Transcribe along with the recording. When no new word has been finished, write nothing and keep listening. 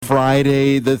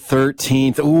Friday the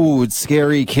 13th. Ooh, it's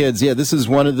scary, kids. Yeah, this is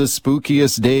one of the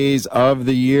spookiest days of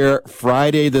the year,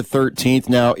 Friday the 13th.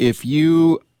 Now, if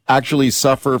you actually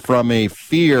suffer from a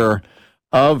fear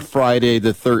of Friday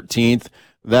the 13th,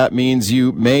 that means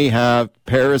you may have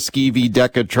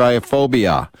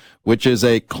paraskevidecatryphobia, which is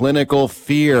a clinical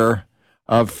fear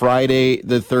of Friday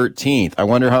the 13th. I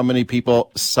wonder how many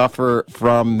people suffer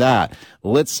from that.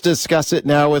 Let's discuss it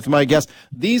now with my guests.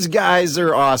 These guys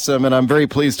are awesome, and I'm very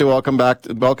pleased to welcome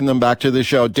them back to the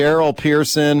show. Daryl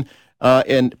Pearson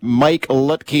and Mike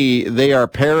Lutke. They are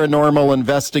paranormal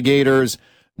investigators,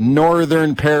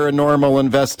 Northern Paranormal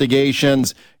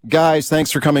Investigations. Guys, thanks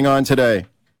for coming on today.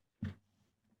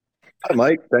 Hi,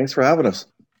 Mike. Thanks for having us.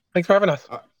 Thanks for having us.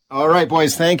 All right,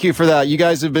 boys. Thank you for that. You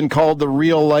guys have been called the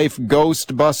real-life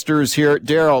Ghostbusters here.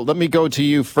 Daryl, let me go to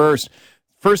you first.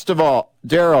 First of all,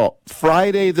 Daryl,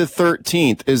 Friday the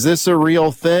 13th, is this a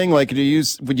real thing? Like,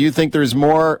 would you think there's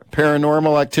more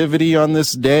paranormal activity on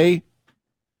this day?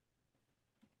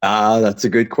 That's a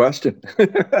good question.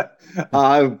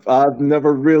 I've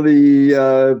never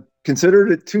really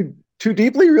considered it too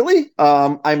deeply, really.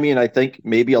 I think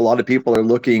maybe a lot of people are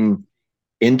looking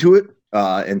into it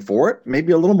and for it,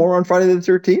 maybe a little more on Friday the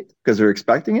 13th because they're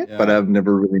expecting it, but I've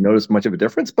never really noticed much of a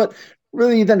difference. But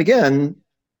really, then again,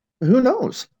 who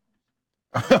knows?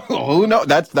 Who knows?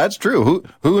 That's true.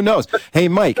 Who knows? Hey,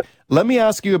 Mike, let me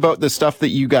ask you about the stuff that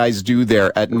you guys do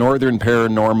there at Northern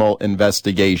Paranormal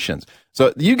Investigations.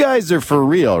 So you guys are for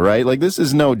real, right? Like, this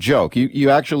is no joke. You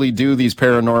actually do these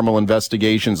paranormal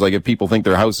investigations, like if people think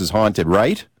their house is haunted,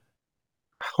 right?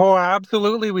 Oh,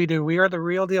 absolutely, we do. We are the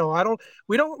real deal.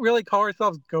 We don't really call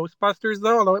ourselves Ghostbusters,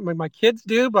 though. Although my kids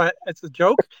do, but it's a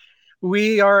joke.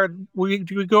 We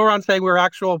go around saying we're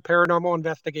actual paranormal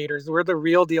investigators. We're the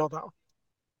real deal, though.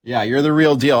 Yeah, you're the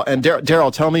real deal. And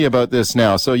Daryl, tell me about this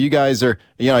now. So you guys are,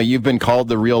 you've been called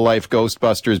the real life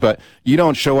Ghostbusters, but you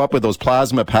don't show up with those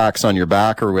plasma packs on your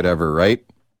back or whatever, right?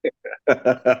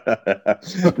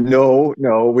 No,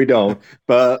 we don't.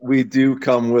 But we do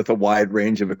come with a wide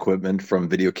range of equipment, from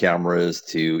video cameras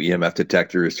to EMF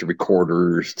detectors to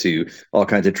recorders to all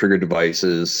kinds of trigger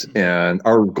devices. And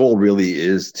our goal really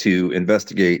is to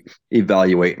investigate,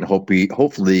 evaluate, and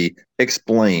hopefully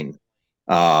explain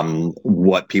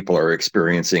what people are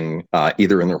experiencing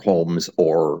either in their homes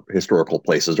or historical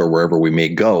places or wherever we may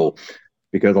go.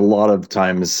 Because a lot of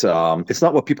times it's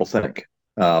not what people think,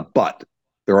 but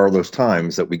there are those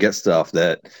times that we get stuff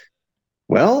that,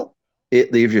 well,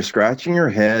 it leaves you scratching your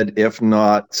head, if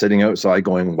not sitting outside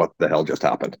going, what the hell just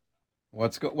happened?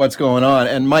 What's going on?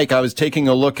 And Mike, I was taking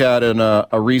a look at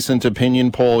a recent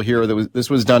opinion poll here.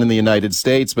 This was done in the United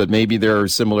States, but maybe there are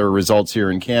similar results here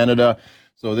in Canada.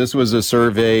 So this was a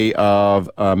survey of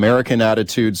American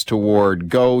attitudes toward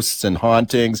ghosts and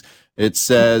hauntings. It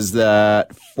says that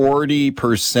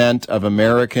 40% of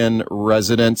American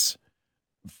residents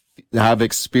have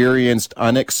experienced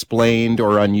unexplained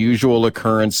or unusual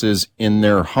occurrences in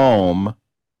their home.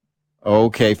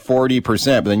 Okay, 40%.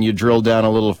 But then you drill down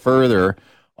a little further,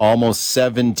 almost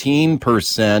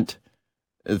 17%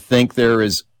 think there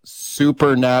is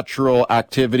supernatural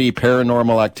activity,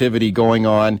 paranormal activity going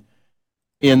on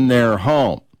in their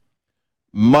home.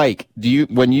 Mike,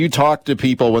 when you talk to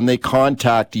people, when they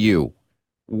contact you,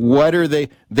 what are they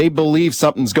believe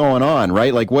something's going on,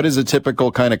 right? Like, what is a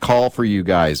typical kind of call for you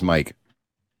guys, Mike?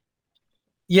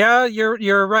 Yeah,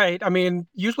 you're right. I mean,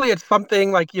 usually it's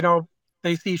something like,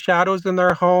 they see shadows in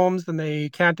their homes and they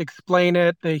can't explain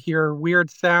it. They hear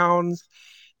weird sounds.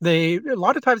 A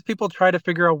lot of times people try to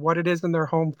figure out what it is in their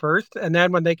home first, and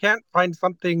then when they can't find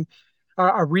something,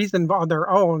 a reason on their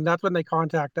own, that's when they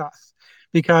contact us,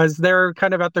 because they're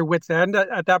kind of at their wits' end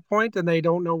at that point, and they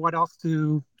don't know what else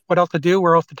to do,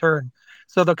 where else to turn.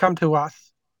 So they'll come to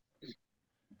us.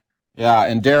 Yeah,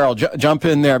 and Daryl, jump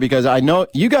in there, because I know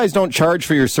you guys don't charge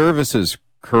for your services,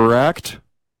 correct?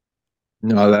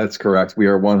 No, that's correct. We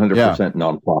are 100%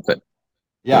 nonprofit.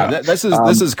 Yeah, this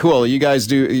is cool. You guys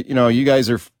do, you guys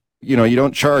are, you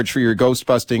don't charge for your ghost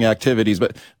busting activities.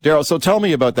 But Daryl, so tell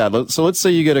me about that. So let's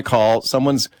say you get a call,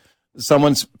 someone's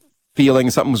feeling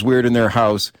something's weird in their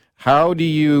house. How do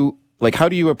you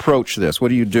approach this? What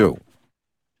do you do?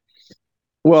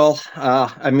 Well,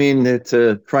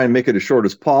 to try and make it as short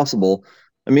as possible,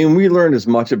 we learn as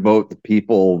much about the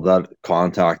people that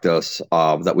contact us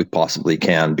that we possibly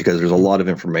can, because there's a lot of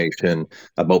information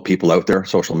about people out there,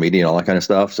 social media and all that kind of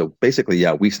stuff. So basically,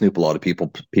 we snoop a lot of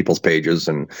people's pages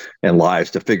and lives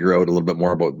to figure out a little bit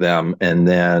more about them. And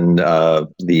then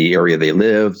the area they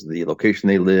live, the location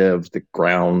they live, the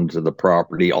grounds of the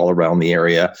property all around the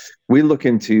area. We look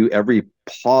into every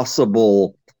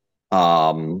possible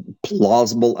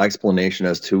plausible explanation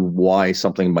as to why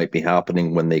something might be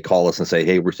happening when they call us and say,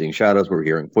 hey, we're seeing shadows, we're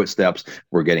hearing footsteps,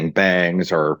 we're getting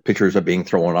bangs, our pictures are being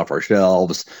thrown off our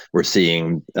shelves, we're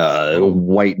seeing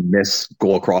white mist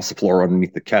go across the floor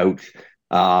underneath the couch.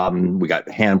 We got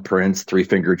handprints,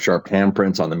 3-fingered sharp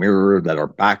handprints on the mirror that are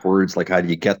backwards. Like, how do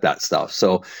you get that stuff?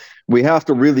 So we have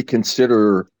to really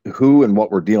consider who and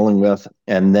what we're dealing with,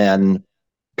 and then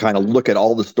kind of look at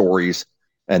all the stories,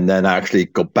 and then actually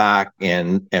go back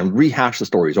and rehash the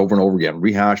stories over and over again,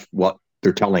 rehash what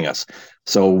they're telling us.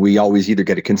 So we always either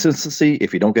get a consistency.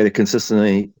 If you don't get a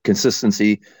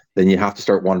consistency, then you have to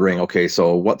start wondering, okay,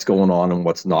 so what's going on and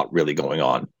what's not really going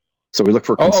on. So we look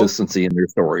for consistency in their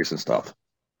stories and stuff.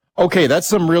 Okay, that's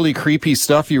some really creepy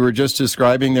stuff you were just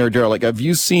describing there, Daryl. Like, have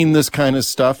you seen this kind of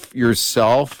stuff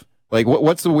yourself? Like,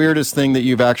 what's the weirdest thing that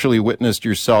you've actually witnessed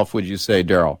yourself, would you say,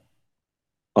 Daryl?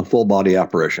 A full body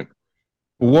apparition.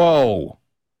 Whoa.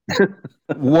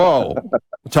 Whoa.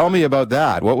 Tell me about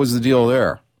that. What was the deal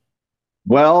there?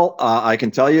 Well, I can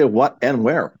tell you what and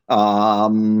where.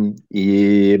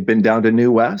 You've been down to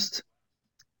New West.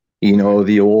 You know,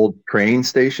 the old train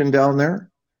station down there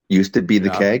used to be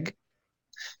the keg.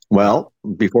 Well,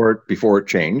 before it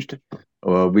changed,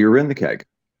 we were in the keg.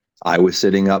 I was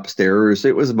sitting upstairs.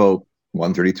 It was about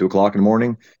 1:30, 2 o'clock in the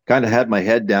morning. Kind of had my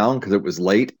head down because it was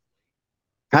late.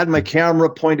 Had my camera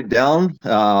pointed down,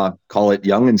 call it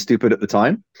young and stupid at the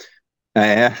time.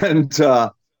 And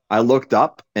I looked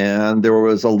up, and there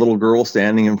was a little girl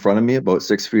standing in front of me about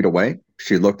 6 feet away.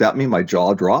 She looked at me, my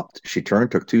jaw dropped. She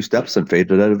turned, took 2 steps, and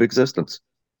faded out of existence.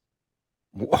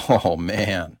 Oh,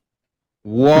 man.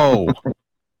 Whoa.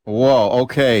 Whoa.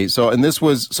 Okay. So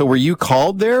were you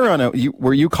called there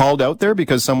were you called out there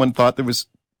because someone thought there was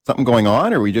something going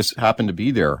on, or we just happened to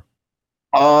be there?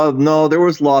 No, there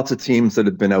was lots of teams that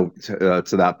had been out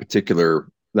to that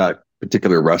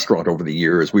particular restaurant over the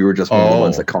years. We were just one of the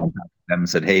ones that contacted them and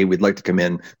said, hey, we'd like to come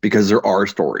in because there are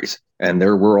stories, and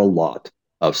there were a lot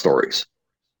of stories.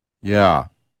 Yeah.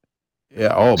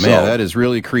 Yeah. Oh, man, that is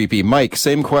really creepy. Mike,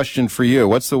 same question for you.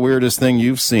 What's the weirdest thing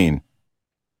you've seen?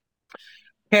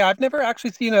 Hey, I've never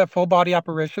actually seen a full body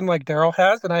apparition like Daryl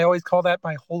has, and I always call that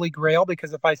my holy grail,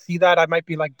 because if I see that, I might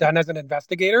be like done as an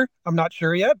investigator. I'm not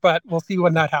sure yet, but we'll see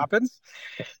when that happens.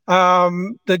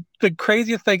 The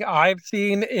craziest thing I've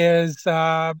seen is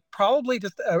probably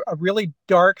just a really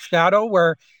dark shadow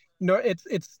where,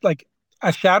 it's like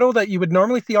a shadow that you would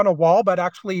normally see on a wall, but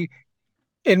actually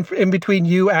in between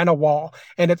you and a wall,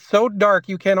 and it's so dark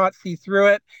you cannot see through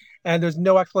it, and there's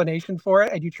no explanation for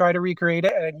it, and you try to recreate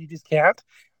it and you just can't.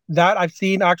 That I've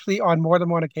seen actually on more than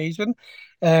one occasion,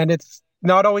 and it's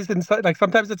not always inside. Like,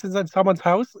 sometimes it's in someone's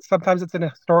house, sometimes it's in a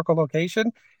historical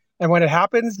location, and when it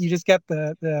happens, you just get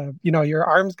the your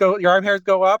arm hairs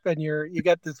go up, and you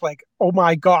get this like, oh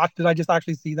my gosh, did I just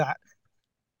actually see that?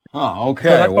 Oh, okay.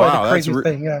 So that's wow, the craziest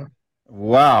thing. Yeah.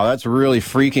 Wow, that's really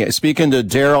freaky. Speaking to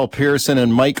Daryl Pearson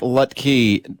and Mike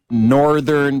Lutke,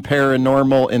 Northern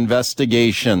Paranormal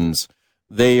Investigations.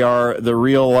 They are the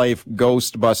real life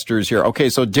Ghostbusters here. Okay,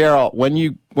 so Daryl, when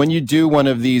you do one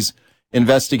of these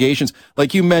investigations,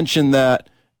 like you mentioned that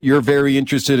you're very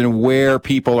interested in where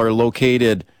people are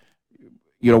located,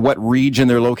 what region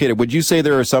they're located. Would you say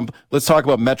there are let's talk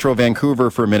about Metro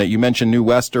Vancouver for a minute. You mentioned New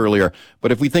West earlier,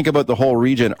 but if we think about the whole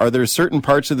region, are there certain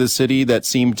parts of the city that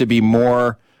seem to be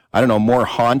more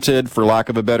haunted, for lack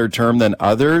of a better term, than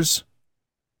others?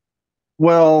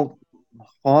 Well,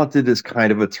 haunted is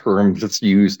kind of a term that's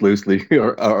used loosely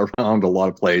around a lot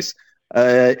of places.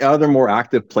 Other more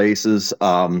active places,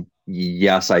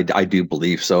 yes, I do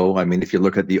believe so. I mean, if you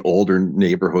look at the older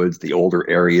neighborhoods, the older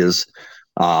areas,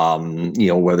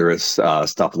 whether it's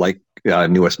stuff like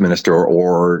New Westminster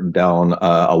or down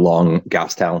along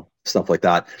Gastown, stuff like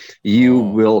that, you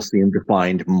will seem to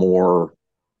find more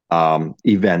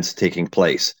events taking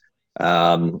place.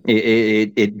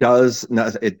 It does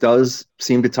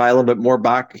seem to tie a little bit more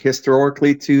back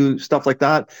historically to stuff like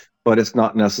that, but it's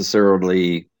not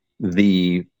necessarily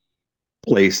the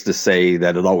place to say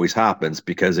that it always happens,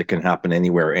 because it can happen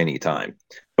anywhere, anytime.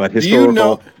 But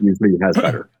historical usually has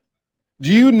better.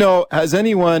 Do you know, has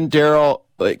anyone, Daryl,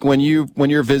 like when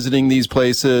you're visiting these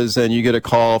places and you get a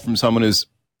call from someone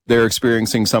they're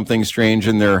experiencing something strange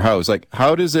in their house, like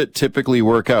how does it typically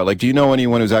work out? Like, do you know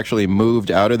anyone who's actually moved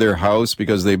out of their house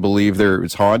because they believe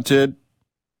it's haunted?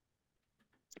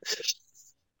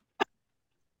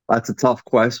 That's a tough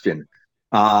question.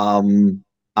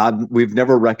 We've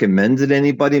never recommended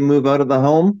anybody move out of the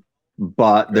home,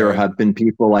 but there have been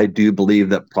people I do believe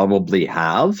that probably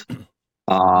have.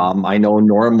 I know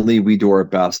normally we do our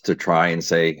best to try and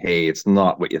say, hey, it's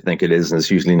not what you think it is, and it's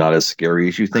usually not as scary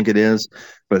as you think it is.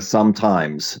 But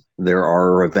sometimes there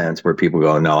are events where people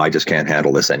go, no, I just can't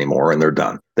handle this anymore, and they're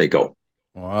done. They go.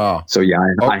 Wow. So yeah,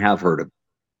 I have heard of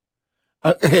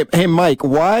it. Hey, Mike,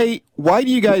 why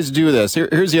do you guys do this?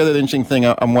 Here's the other interesting thing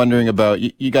I'm wondering about.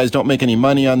 You guys don't make any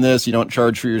money on this. You don't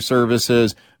charge for your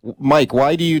services. Mike,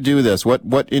 why do you do this?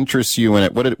 What interests you in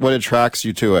it? What attracts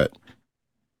you to it?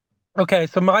 Okay,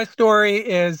 so my story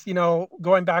is,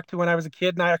 going back to when I was a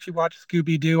kid and I actually watched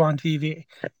Scooby-Doo on TV.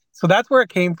 So that's where it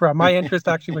came from. My interest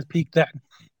actually was peaked then.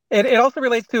 It also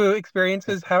relates to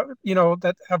experiences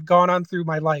that have gone on through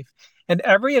my life. And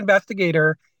every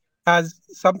investigator has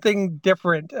something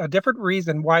different, a different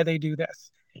reason why they do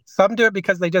this. Some do it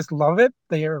because they just love it.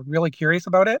 They are really curious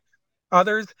about it.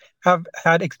 Others have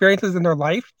had experiences in their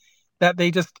life that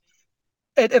they just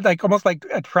it like almost like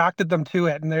attracted them to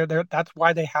it, and that's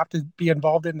why they have to be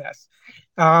involved in this.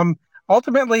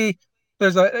 Ultimately,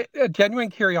 there's a genuine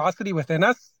curiosity within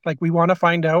us. Like we want to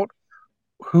find out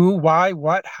who, why,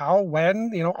 what, how,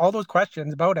 when, all those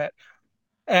questions about it.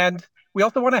 And we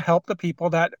also want to help the people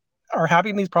that are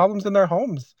having these problems in their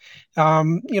homes.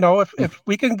 If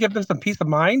we can give them some peace of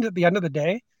mind at the end of the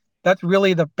day, that's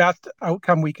really the best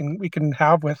outcome we can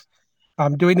have with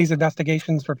doing these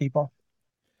investigations for people.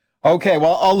 Okay,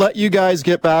 well, I'll let you guys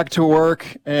get back to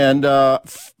work, and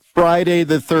Friday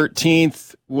the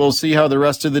 13th, we'll see how the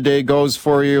rest of the day goes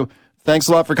for you. Thanks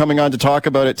a lot for coming on to talk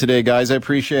about it today, guys. I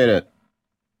appreciate it.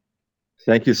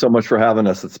 Thank you so much for having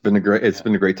us. It's been a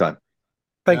great time.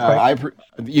 Thanks, Mike.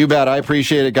 You bet. I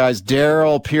appreciate it, guys.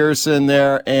 Daryl Pearson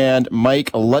there and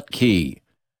Mike Lutke,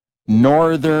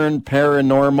 Northern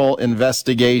Paranormal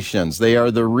Investigations. They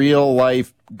are the real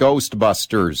life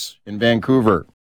Ghostbusters in Vancouver.